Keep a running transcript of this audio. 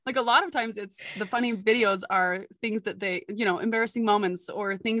like a lot of times it's the funny videos are things that they, embarrassing moments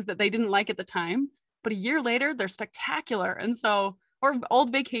or things that they didn't like at the time, but a year later they're spectacular. And so, or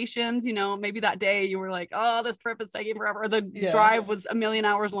old vacations, maybe that day you were like, oh, this trip is taking forever. The drive was a million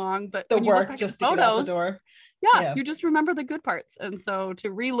hours long, but the when you look work back just at to photos, get out the door. Yeah, you just remember the good parts. And so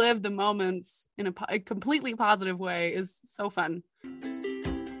to relive the moments in a completely positive way is so fun.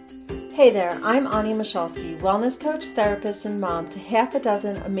 Hey there, I'm Ani Michalski, wellness coach, therapist, and mom to half a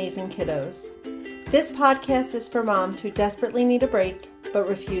dozen amazing kiddos. This podcast is for moms who desperately need a break but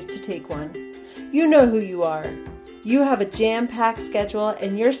refuse to take one. You know who you are. You have a jam-packed schedule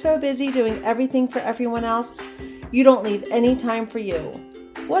and you're so busy doing everything for everyone else, you don't leave any time for you.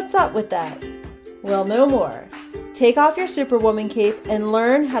 What's up with that? Well, no more. Take off your Superwoman cape and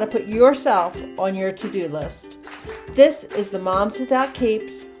learn how to put yourself on your to-do list. This is the Moms Without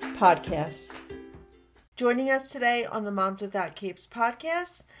Capes podcast. Joining us today on the Moms Without Capes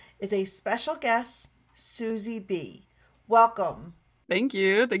podcast is a special guest, Susie B. Welcome. Thank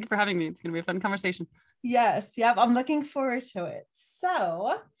you. Thank you for having me. It's going to be a fun conversation. Yes. Yep. I'm looking forward to it.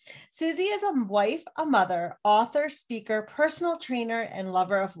 So Susie is a wife, a mother, author, speaker, personal trainer, and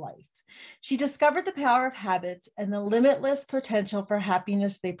lover of life. She discovered the power of habits and the limitless potential for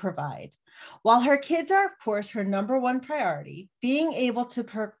happiness they provide. While her kids are, of course, her number one priority, being able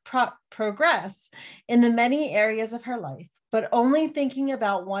to progress in the many areas of her life, but only thinking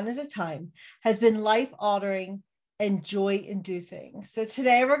about one at a time, has been life-altering and joy-inducing. So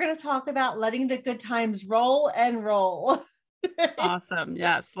today we're going to talk about letting the good times roll and roll. Awesome.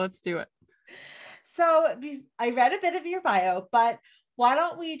 Yes, let's do it. So I read a bit of your bio, but why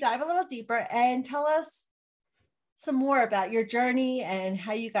don't we dive a little deeper and tell us some more about your journey and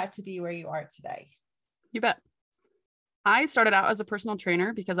how you got to be where you are today? You bet. I started out as a personal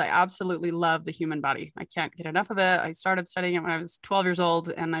trainer because I absolutely love the human body. I can't get enough of it. I started studying it when I was 12 years old,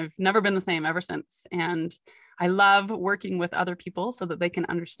 and I've never been the same ever since. And I love working with other people so that they can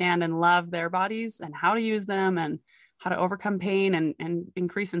understand and love their bodies and how to use them and how to overcome pain and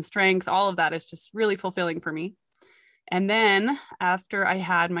increase in strength. All of that is just really fulfilling for me. And then after I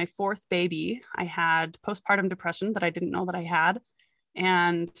had my fourth baby, I had postpartum depression that I didn't know that I had.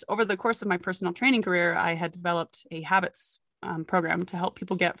 And over the course of my personal training career, I had developed a habits program to help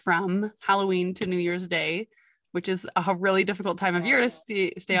people get from Halloween to New Year's Day, which is a really difficult time of year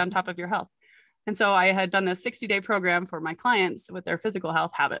to stay on top of your health. And so I had done a 60-day program for my clients with their physical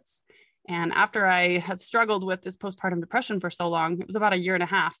health habits. And after I had struggled with this postpartum depression for so long, it was about a year and a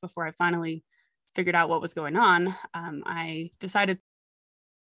half before I finally figured out what was going on. I decided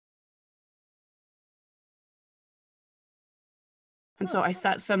And so I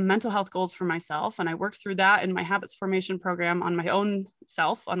set some mental health goals for myself, and I worked through that in my habits formation program on my own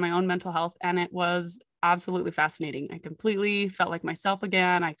self, on my own mental health. And it was absolutely fascinating. I completely felt like myself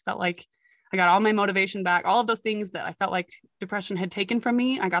again. I felt like I got all my motivation back, all of those things that I felt like depression had taken from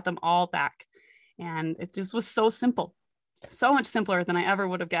me. I got them all back. And it just was so simple, so much simpler than I ever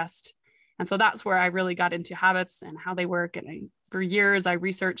would have guessed. And so that's where I really got into habits and how they work. And for years, I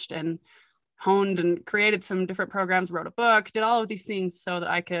researched and honed and created some different programs, wrote a book, did all of these things so that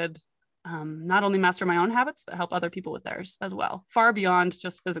I could not only master my own habits, but help other people with theirs as well, far beyond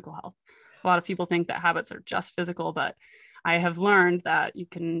just physical health. A lot of people think that habits are just physical, but I have learned that you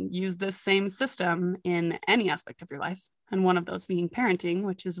can use this same system in any aspect of your life. And one of those being parenting,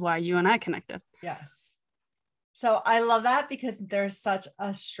 which is why you and I connected. Yes. So I love that because there's such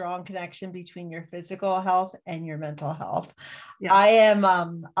a strong connection between your physical health and your mental health. Yes.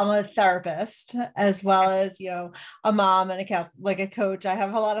 I'm a therapist as well as, a mom and a coach. I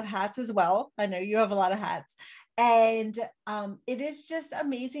have a lot of hats as well. I know you have a lot of hats. And it is just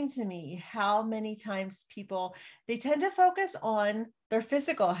amazing to me how many times they tend to focus on their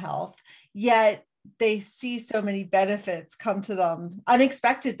physical health, yet they see so many benefits come to them,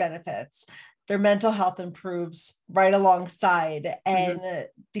 unexpected benefits. Their mental health improves right alongside, and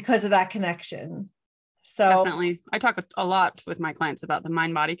because of that connection. So definitely, I talk a lot with my clients about the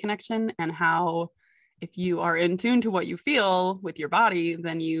mind-body connection and how if you are in tune to what you feel with your body,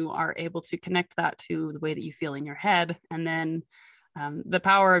 then you are able to connect that to the way that you feel in your head. And then the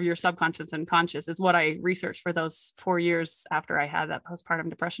power of your subconscious and conscious is what I researched for those 4 years after I had that postpartum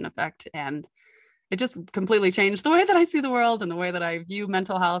depression effect. And it just completely changed the way that I see the world and the way that I view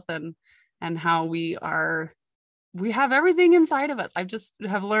mental health and how we have everything inside of us. I just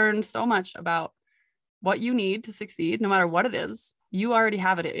have learned so much about what you need to succeed, no matter what it is. You already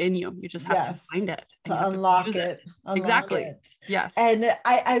have it in you. You just have to find it. To unlock it. Exactly. Yes. And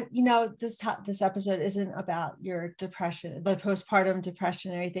I this episode isn't about your depression, the postpartum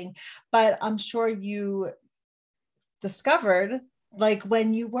depression and everything, but I'm sure you discovered like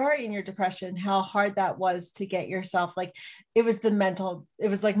when you were in your depression, how hard that was to get yourself, like it was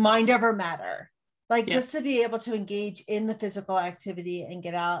like mind over matter. Like Yes. just to be able to engage in the physical activity and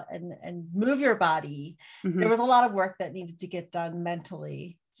get out and move your body. There was a lot of work that needed to get done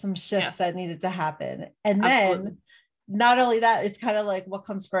mentally, some shifts that needed to happen. And Absolutely. then not only that, it's kind of like what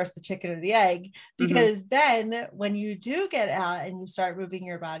comes first, the chicken or the egg, because then when you do get out and you start moving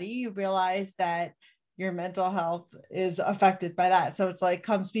your body, you realize that your mental health is affected by that. So it's like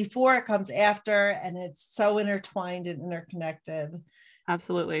comes before, it comes after, and it's so intertwined and interconnected.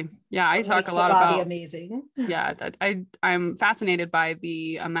 Absolutely. Yeah. I talk a The lot body about, amazing. yeah, I'm fascinated by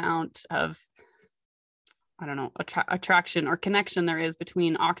the amount of, I don't know, attraction or connection there is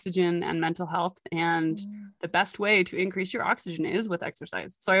between oxygen and mental health. And the best way to increase your oxygen is with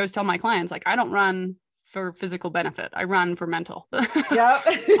exercise. So I always tell my clients, like, I don't run for physical benefit. I run for mental. Yeah.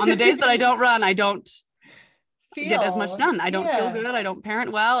 On the days that I don't run, I don't get as much done. I don't feel Yeah. good. I don't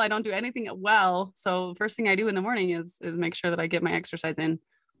parent well. I don't do anything well. So first thing I do in the morning is make sure that I get my exercise in,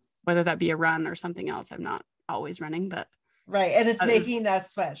 whether that be a run or something else. I'm not always running, but Right. And it's making that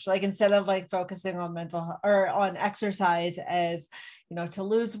switch, like instead of like focusing on mental health or on exercise as, you know, to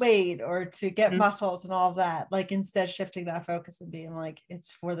lose weight or to get muscles and all of that, like instead shifting that focus and being like,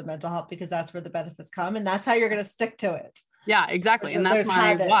 it's for the mental health because that's where the benefits come. And that's how you're going to stick to it. Yeah, exactly. And that's my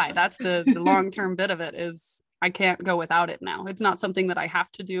habits. why. That's the long-term bit of it is I can't go without it now. It's not something that I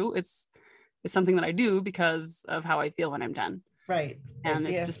have to do. It's something that I do because of how I feel when I'm done. Right. And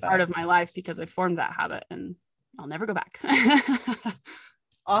it's just part of my life because I formed that habit and I'll never go back.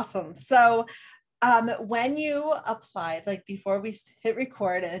 Awesome. So when you applied, like before we hit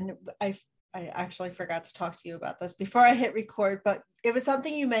record, and I actually forgot to talk to you about this before I hit record, but it was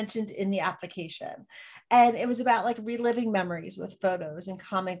something you mentioned in the application. And it was about like reliving memories with photos and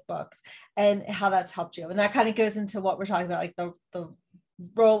comic books and how that's helped you. And that kind of goes into what we're talking about, like the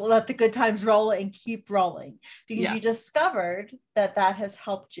roll, let the good times roll and keep rolling, because you discovered that has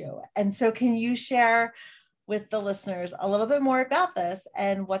helped you. And so can you share with the listeners a little bit more about this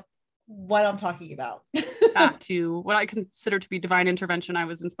and what I'm talking about? To what I consider to be divine intervention, I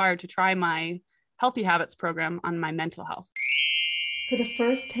was inspired to try my Healthy Habits program on my mental health. For the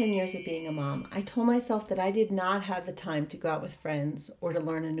first 10 years of being a mom, I told myself that I did not have the time to go out with friends or to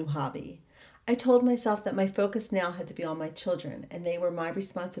learn a new hobby. I told myself that my focus now had to be on my children and they were my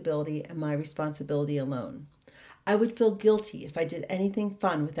responsibility and my responsibility alone. I would feel guilty if I did anything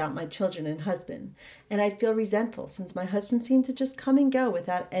fun without my children and husband, and I'd feel resentful since my husband seemed to just come and go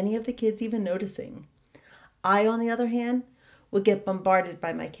without any of the kids even noticing. I, on the other hand, would get bombarded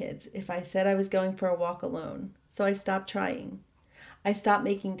by my kids if I said I was going for a walk alone, so I stopped trying. I stopped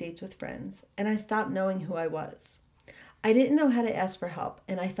making dates with friends, and I stopped knowing who I was. I didn't know how to ask for help,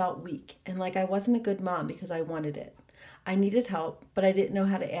 and I felt weak and like I wasn't a good mom because I wanted it. I needed help, but I didn't know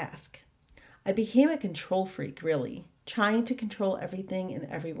how to ask. I became a control freak, really, trying to control everything and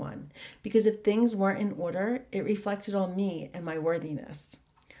everyone, because if things weren't in order, it reflected on me and my worthiness.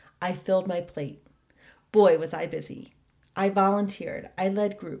 I filled my plate. Boy, was I busy. I volunteered. I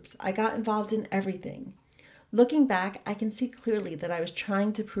led groups. I got involved in everything. Looking back, I can see clearly that I was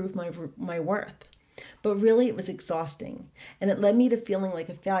trying to prove my worth. But really, it was exhausting, and it led me to feeling like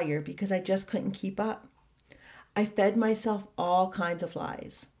a failure because I just couldn't keep up. I fed myself all kinds of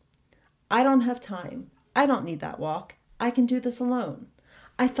lies. I don't have time. I don't need that walk. I can do this alone.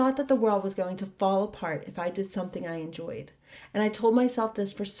 I thought that the world was going to fall apart if I did something I enjoyed. And I told myself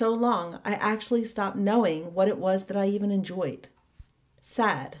this for so long, I actually stopped knowing what it was that I even enjoyed.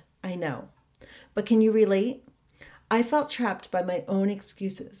 Sad, I know. But can you relate? I felt trapped by my own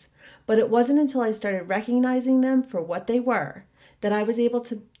excuses, but it wasn't until I started recognizing them for what they were that I was able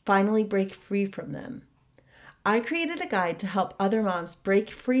to finally break free from them. I created a guide to help other moms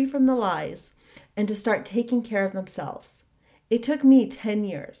break free from the lies and to start taking care of themselves. It took me 10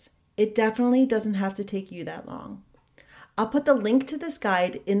 years. It definitely doesn't have to take you that long. I'll put the link to this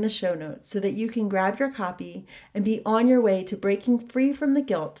guide in the show notes so that you can grab your copy and be on your way to breaking free from the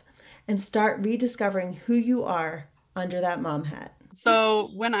guilt and start rediscovering who you are under that mom hat.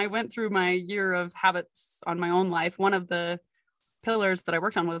 So when I went through my year of habits on my own life, one of the pillars that I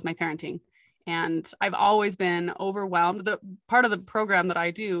worked on was my parenting. And I've always been overwhelmed. The part of the program that I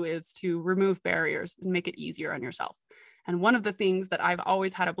do is to remove barriers and make it easier on yourself. And one of the things that I've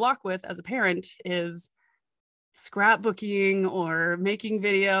always had a block with as a parent is scrapbooking or making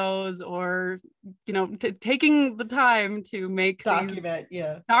videos or, you know, taking the time to make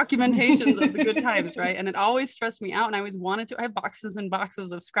documentations of the good times, right? And it always stressed me out. And I always wanted to. I have boxes and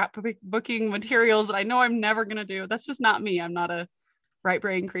boxes of scrapbooking materials that I know I'm never going to do. That's just not me. I'm not a right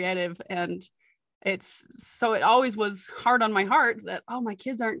brain creative. And it always was hard on my heart that, oh, my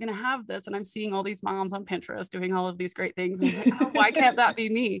kids aren't going to have this. And I'm seeing all these moms on Pinterest doing all of these great things. And I'm like, oh, why can't that be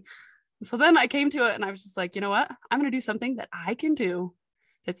me? So then I came to it and I was just like, you know what? I'm going to do something that I can do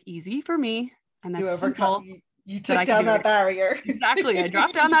that's easy for me. And that's simple. You took down that barrier. Exactly. I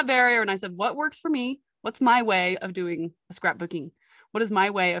dropped down that barrier and I said, what works for me? What's my way of doing a scrapbooking? What is my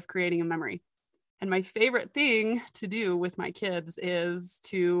way of creating a memory? And my favorite thing to do with my kids is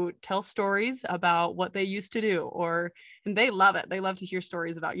to tell stories about what they used to do, and they love it. They love to hear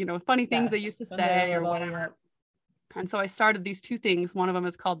stories about, funny things they used to say or whatever. And so I started these two things. One of them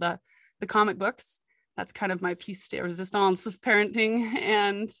is called the comic books. That's kind of my piece de resistance of parenting.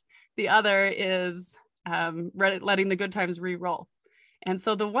 And the other is letting the good times re-roll. And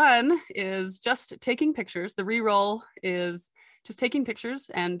so the one is just taking pictures. The re-roll is just taking pictures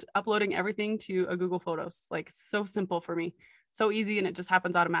and uploading everything to a Google Photos. Like, so simple for me, so easy, and it just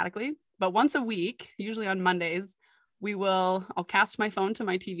happens automatically. But once a week, usually on Mondays, I'll cast my phone to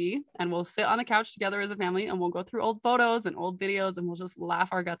my TV and we'll sit on the couch together as a family and we'll go through old photos and old videos and we'll just laugh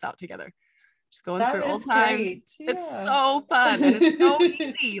our guts out together. Just going through old times. Yeah. It's so fun and it's so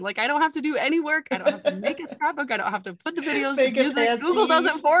easy. Like, I don't have to do any work. I don't have to make a scrapbook. I don't have to put the videos to music. Google does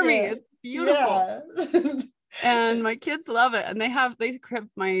it for me. It's beautiful. Yeah. And my kids love it. And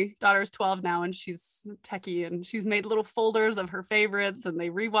my daughter's 12 now and she's techie and she's made little folders of her favorites and they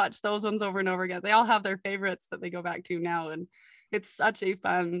rewatch those ones over and over again. They all have their favorites that they go back to now. And it's such a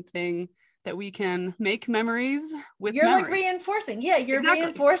fun thing that we can make memories with. You're like reinforcing. Yeah. You're exactly.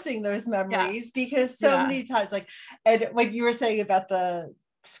 Reinforcing those memories because so many times, like, and what you were saying about the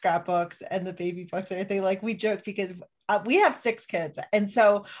scrapbooks and the baby books and everything, like, we joke because we have 6 kids. And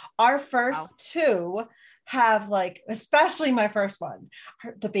so our first 2 have, like, especially my first one,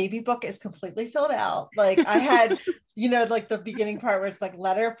 the baby book is completely filled out. Like, I had, like the beginning part where it's like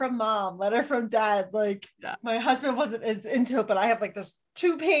letter from mom, letter from dad. Like, my husband wasn't as into it, but I have like this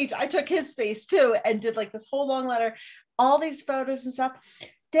 2-page, I took his space too and did like this whole long letter, all these photos and stuff,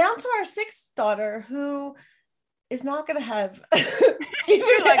 down to our 6th daughter, who is not going to have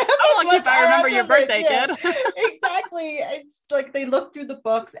even like, I'm lucky if I remember your birthday, kid. Exactly. It's like they look through the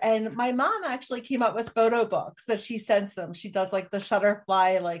books, and my mom actually came up with photo books that she sends them. She does like the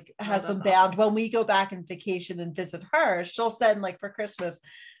Shutterfly, like has them bound. When we go back on vacation and visit her, she'll send, like, for Christmas,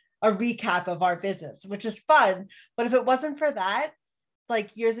 a recap of our visits, which is fun. But if it wasn't for that,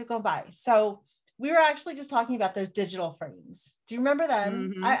 like, years have gone by. So we were actually just talking about those digital frames. Do you remember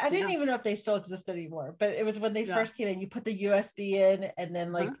them? Mm-hmm. I didn't even know if they still exist anymore, but it was when they first came in, you put the USB in and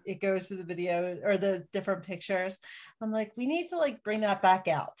then like it goes to the video or the different pictures. I'm like, we need to like bring that back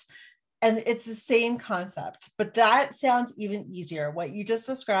out. And it's the same concept, but that sounds even easier. What you just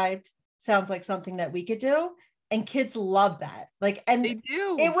described sounds like something that we could do. And kids love that. Like, and they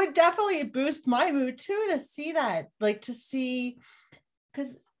do. It would definitely boost my mood too, to see that, like, to see,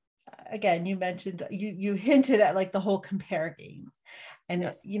 because again, you mentioned, you hinted at like the whole compare game,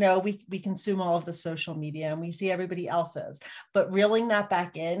 and we consume all of the social media and we see everybody else's, but reeling that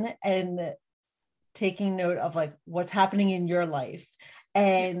back in and taking note of like what's happening in your life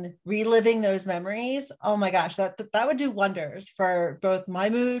and reliving those memories. Oh my gosh, that would do wonders for both my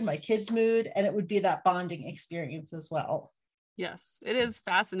mood, my kids' mood, and it would be that bonding experience as well. Yes, it is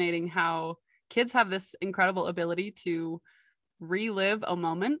fascinating how kids have this incredible ability to relive a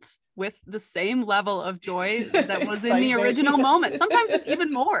moment with the same level of joy that was in the original moment. Sometimes it's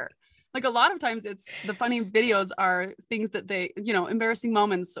even more. Like, a lot of times it's the funny videos are things that they, embarrassing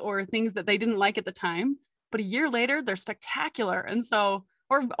moments or things that they didn't like at the time, but a year later they're spectacular. And so,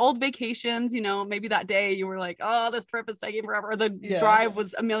 or old vacations, maybe that day you were like, oh, this trip is taking forever, or the drive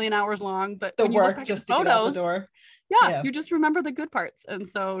was a million hours long, but the when work you look back just at the photos, to get out the door. Yeah, you just remember the good parts. And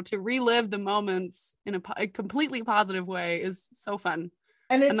so to relive the moments in a completely positive way is so fun.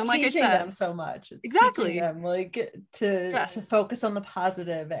 And it's teaching them so much. It's exactly teaching them like to focus on the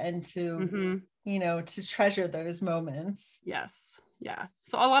positive and to, to treasure those moments. Yes. Yeah.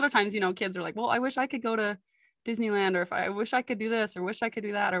 So a lot of times, kids are like, well, I wish I could go to Disneyland, or if I wish I could do this, or wish I could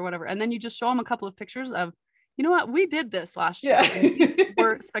do that, or whatever. And then you just show them a couple of pictures of, you know what, we did this last year.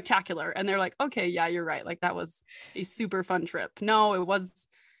 We're spectacular. And they're like, okay, yeah, you're right. Like, that was a super fun trip. No,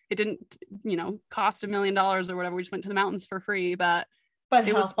 it didn't, cost $1 million or whatever. We just went to the mountains for free, but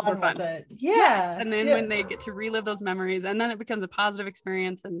it was super fun. Was it? Yeah. And then when they get to relive those memories, and then it becomes a positive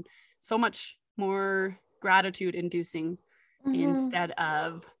experience and so much more gratitude inducing instead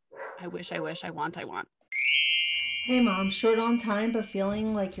of, I wish, I want. Hey mom, short on time but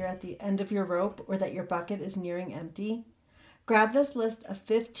feeling like you're at the end of your rope or that your bucket is nearing empty? Grab this list of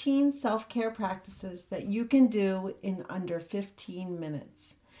 15 self-care practices that you can do in under 15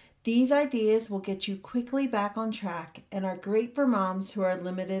 minutes. These ideas will get you quickly back on track and are great for moms who are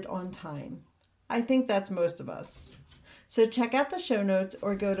limited on time. I think that's most of us. So check out the show notes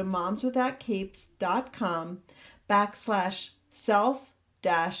or go to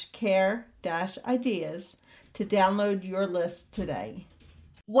momswithoutcapes.com/self-care-ideas to download your list today.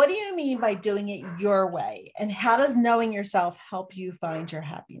 What do you mean by doing it your way? And how does knowing yourself help you find your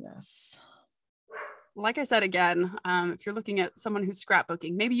happiness? Like I said, again, if you're looking at someone who's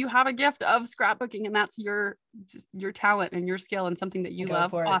scrapbooking, maybe you have a gift of scrapbooking and that's your talent and your skill and something that you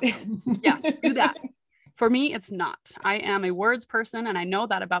love. Awesome. Yes, do that. For me, it's not. I am a words person and I know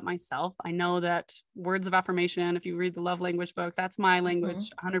that about myself. I know that words of affirmation, if you read the love language book, that's my language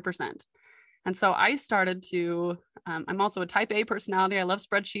 100%. And so I started to, I'm also a type A personality. I love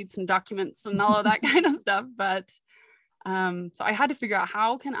spreadsheets and documents and all of that kind of stuff. But so I had to figure out,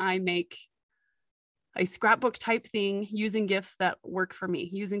 how can I make a scrapbook type thing using gifts that work for me,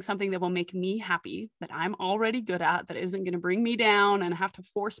 using something that will make me happy, that I'm already good at, that isn't going to bring me down and have to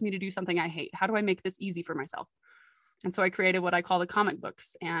force me to do something I hate. How do I make this easy for myself? And so I created what I call the comic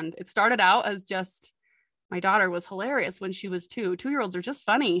books. And it started out as just, my daughter was hilarious when she was 2. 2-year-olds are just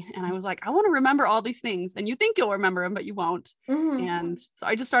funny. And I was like, I want to remember all these things. And you think you'll remember them, but you won't. And so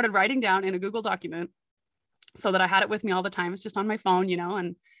I just started writing down in a Google document so that I had it with me all the time. It's just on my phone,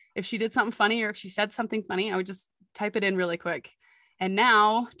 and if she did something funny or if she said something funny, I would just type it in really quick. And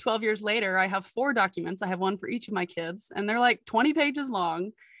now 12 years later, I have 4 documents. I have one for each of my kids and they're like 20 pages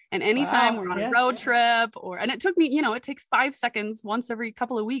long. And anytime we're on a road trip and it took me, it takes 5 seconds once every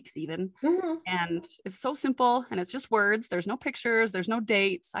couple of weeks even. And it's so simple and it's just words. There's no pictures. There's no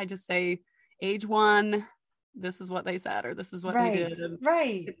dates. I just say age 1, this is what they said, or this is what they did.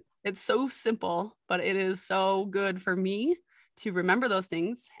 And it's so simple, but it is so good for me to remember those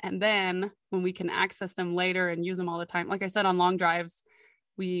things. And then when we can access them later and use them all the time, like I said, on long drives,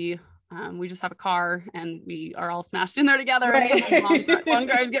 we just have a car and we are all smashed in there together. Long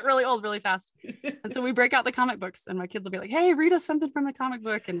drives get really old really fast. And so we break out the comic books and my kids will be like, hey, read us something from the comic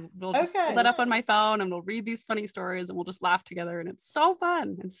book. And we'll just pull that up on my phone and we'll read these funny stories and we'll just laugh together. And it's so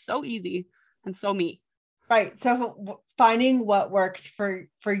fun and so easy and so me. Right. So finding what works for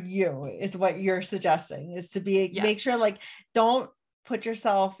you is what you're suggesting, is to make sure, like, don't put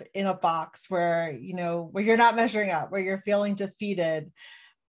yourself in a box where you're not measuring up, where you're feeling defeated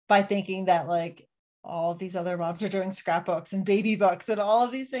by thinking that like all of these other moms are doing scrapbooks and baby books and all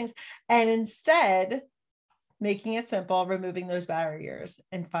of these things. And instead making it simple, removing those barriers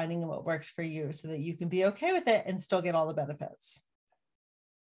and finding what works for you so that you can be okay with it and still get all the benefits.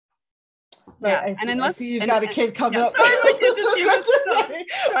 I see you've got a kid coming up.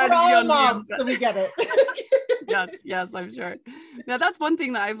 We're all moms, so we get it. Yes, I'm sure. Now, that's one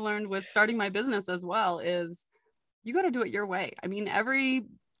thing that I've learned with starting my business as well, is you got to do it your way. I mean, every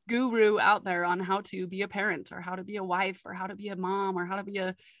guru out there on how to be a parent or how to be a wife or how to be a mom or how to be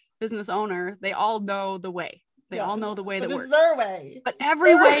a business owner, they all know the way. They all know the way that works. It's their way. But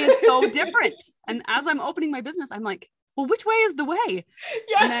every way is so different. And as I'm opening my business, I'm like, well, which way is the way?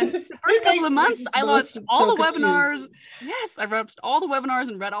 Yes. And then the first couple of months, I launched all the webinars. Yes, I launched all the webinars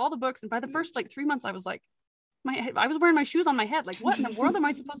and read all the books. And by the first 3 months, I was like, I was wearing my shoes on my head. Like, what in the world am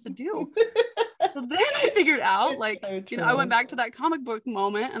I supposed to do? So then I figured out, I went back to that comic book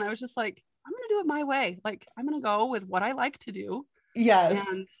moment and I was just like, I'm going to do it my way. Like, I'm going to go with what I like to do. Yes.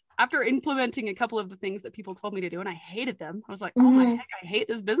 And after implementing a couple of the things that people told me to do, and I hated them, I was like, oh my heck, I hate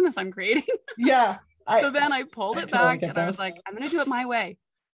this business I'm creating. Yeah. So then I pulled it back and I was like, I'm going to do it my way,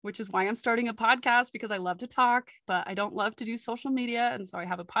 which is why I'm starting a podcast, because I love to talk, but I don't love to do social media. And so I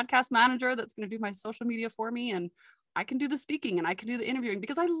have a podcast manager that's going to do my social media for me. And I can do the speaking and I can do the interviewing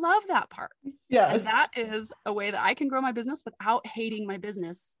because I love that part. Yes. And that is a way that I can grow my business without hating my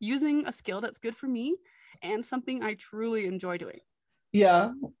business, using a skill that's good for me and something I truly enjoy doing.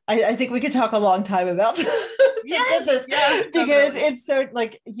 Yeah. I think we could talk a long time about business because it's so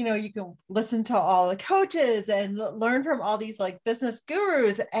you can listen to all the coaches and learn from all these business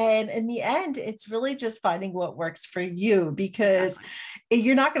gurus. And in the end, it's really just finding what works for you, because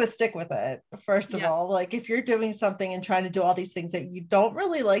you're not going to stick with it. First of all, if you're doing something and trying to do all these things that you don't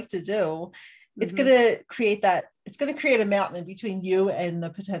really like to do, it's going to create a mountain between you and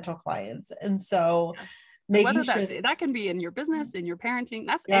the potential clients. And so whether that can be in your business, in your parenting,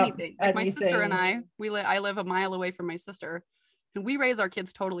 that's anything. My sister and I live a mile away from my sister, and we raise our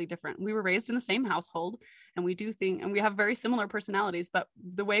kids totally different. We were raised in the same household, and we do things, and we have very similar personalities, but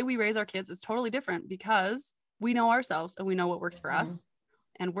the way we raise our kids is totally different because we know ourselves and we know what works for us,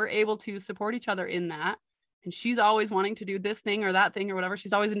 and we're able to support each other in that. and she's always wanting to do this thing or that thing or whatever.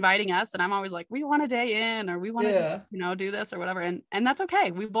 She's always inviting us. And I'm always like, we want a day in, or we want to just, do this or whatever. And that's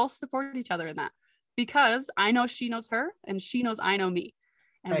okay. We both support each other in that, because I know she knows her and she knows I know me.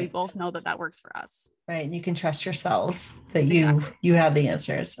 And we both know that works for us. Right. And you can trust yourselves that you have the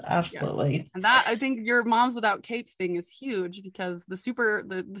answers. Absolutely. Yes. And that, I think your Moms Without Capes thing is huge, because the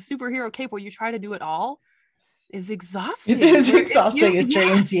superhero cape where you try to do it all is exhausting. It is exhausting. It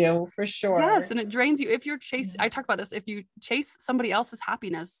drains you for sure. Yes. And it drains you. If you're I talk about this, if you chase somebody else's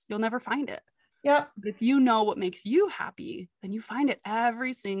happiness, you'll never find it. Yep. But if you know what makes you happy, then you find it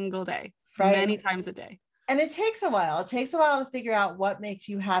every single day, many times a day. And it takes a while. It takes a while to figure out what makes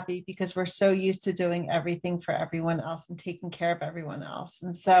you happy, because we're so used to doing everything for everyone else and taking care of everyone else.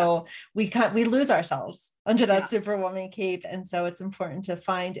 And so we lose ourselves under that Superwoman cape. And so it's important to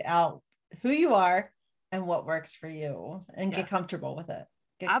find out who you are and what works for you, and get comfortable with it.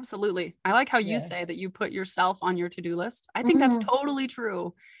 Absolutely. I like how you say that you put yourself on your to-do list. I think that's totally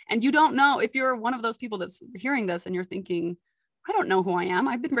true. And you don't know, if you're one of those people that's hearing this and you're thinking, I don't know who I am.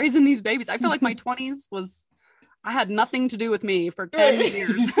 I've been raising these babies. I feel like my 20s I had nothing to do with me for 10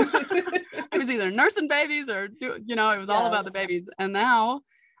 years. I was either nursing babies or, it was all about the babies. And now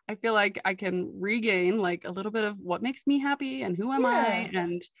I feel like I can regain like a little bit of what makes me happy and who am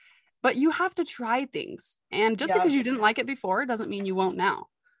I. But you have to try things. And just because you didn't like it before doesn't mean you won't now.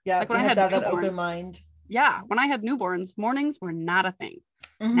 Yeah. Like when I had that open mind. Yeah. When I had newborns, mornings were not a thing.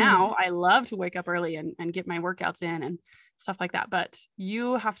 Now I love to wake up early and get my workouts in and stuff like that. But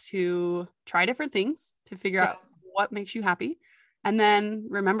you have to try different things to figure out what makes you happy. And then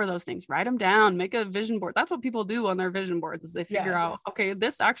remember those things, write them down, make a vision board. That's what people do on their vision boards, is they figure out, okay,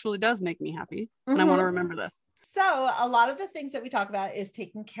 this actually does make me happy. And I want to remember this. So a lot of the things that we talk about is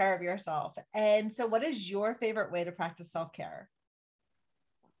taking care of yourself. And so what is your favorite way to practice self-care?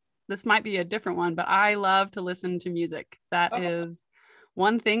 This might be a different one, but I love to listen to music. That is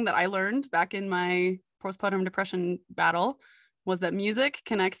one thing that I learned back in my postpartum depression battle, was that music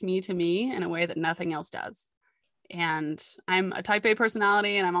connects me to me in a way that nothing else does. And I'm a type A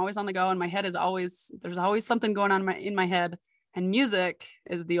personality, and I'm always on the go, and my head is there's always something going on in my head, and music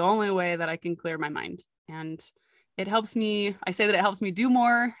is the only way that I can clear my mind. And it helps me, I say that it helps me do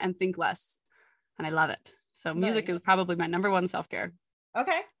more and think less, and I love it. So music is probably my number one self-care.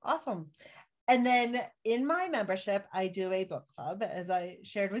 Okay, awesome. And then in my membership, I do a book club, as I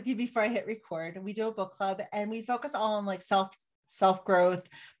shared with you before I hit record. We do a book club, and we focus all on like self-growth,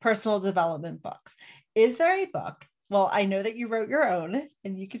 personal development books. Is there a book? Well, I know that you wrote your own,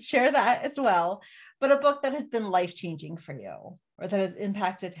 and you could share that as well, but a book that has been life-changing for you, or that has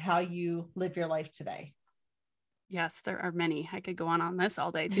impacted how you live your life today? Yes, there are many. I could go on this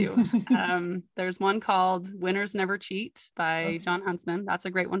all day too. There's one called Winners Never Cheat by John Huntsman. That's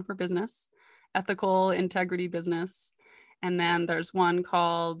a great one for business, ethical integrity business. And then there's one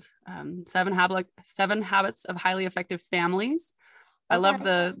called Seven Habits of Highly Effective Families. I love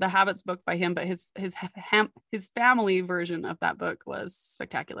the Habits book by him, but his family version of that book was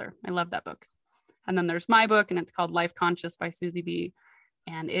spectacular. I love that book. And then there's my book, and it's called Life Conscious by Susie B.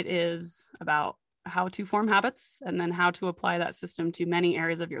 And it is about how to form habits and then how to apply that system to many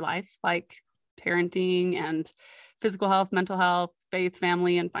areas of your life, like parenting and physical health, mental health, faith,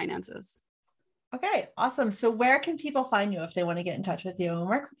 family, and finances. Okay, awesome. So where can people find you if they want to get in touch with you and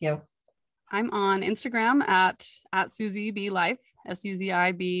work with you? I'm on Instagram at Susie B Life,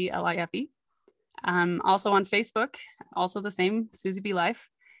 SUZIBLIFE. Also on Facebook, also the same, Susie B Life.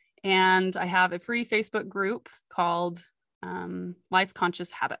 And I have a free Facebook group called Life Conscious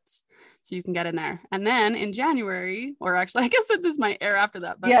Habits. So you can get in there. And then in January, or actually, I guess this might air after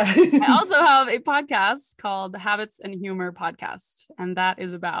that, but I also have a podcast called the Habits and Humor Podcast. And that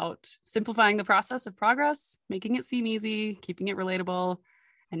is about simplifying the process of progress, making it seem easy, keeping it relatable,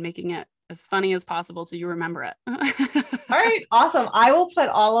 and making it as funny as possible so you remember it. All right, awesome. I will put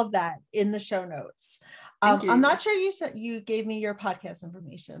all of that in the show notes. I'm not sure you gave me your podcast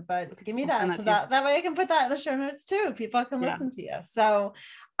information, but give me that so that way I can put that in the show notes too. People can listen to you. So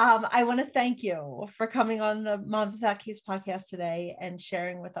I want to thank you for coming on the Moms Without Capes podcast today and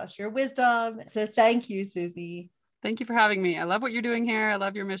sharing with us your wisdom. So thank you, Susie. Thank you for having me. I love what you're doing here. I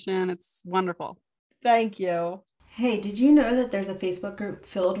love your mission. It's wonderful. Thank you. Hey, did you know that there's a Facebook group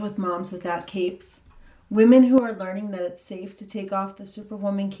filled with Moms Without Capes? Women who are learning that it's safe to take off the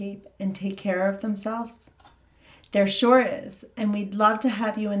Superwoman cape and take care of themselves? There sure is, and we'd love to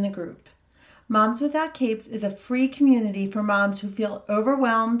have you in the group. Moms Without Capes is a free community for moms who feel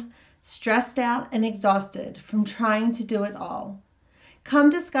overwhelmed, stressed out, and exhausted from trying to do it all. Come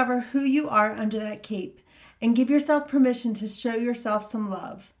discover who you are under that cape and give yourself permission to show yourself some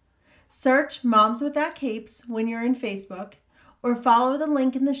love. Search Moms Without Capes when you're in Facebook, or follow the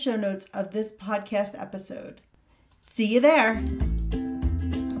link in the show notes of this podcast episode. See you there.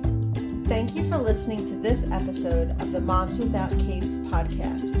 Thank you for listening to this episode of the Moms Without Capes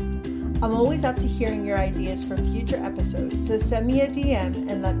podcast. I'm always up to hearing your ideas for future episodes, so send me a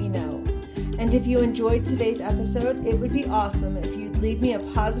DM and let me know. And if you enjoyed today's episode, it would be awesome if you'd leave me a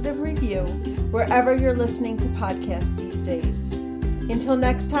positive review wherever you're listening to podcasts these days. Until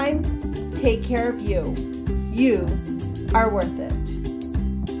next time, take care of you. You are worth it.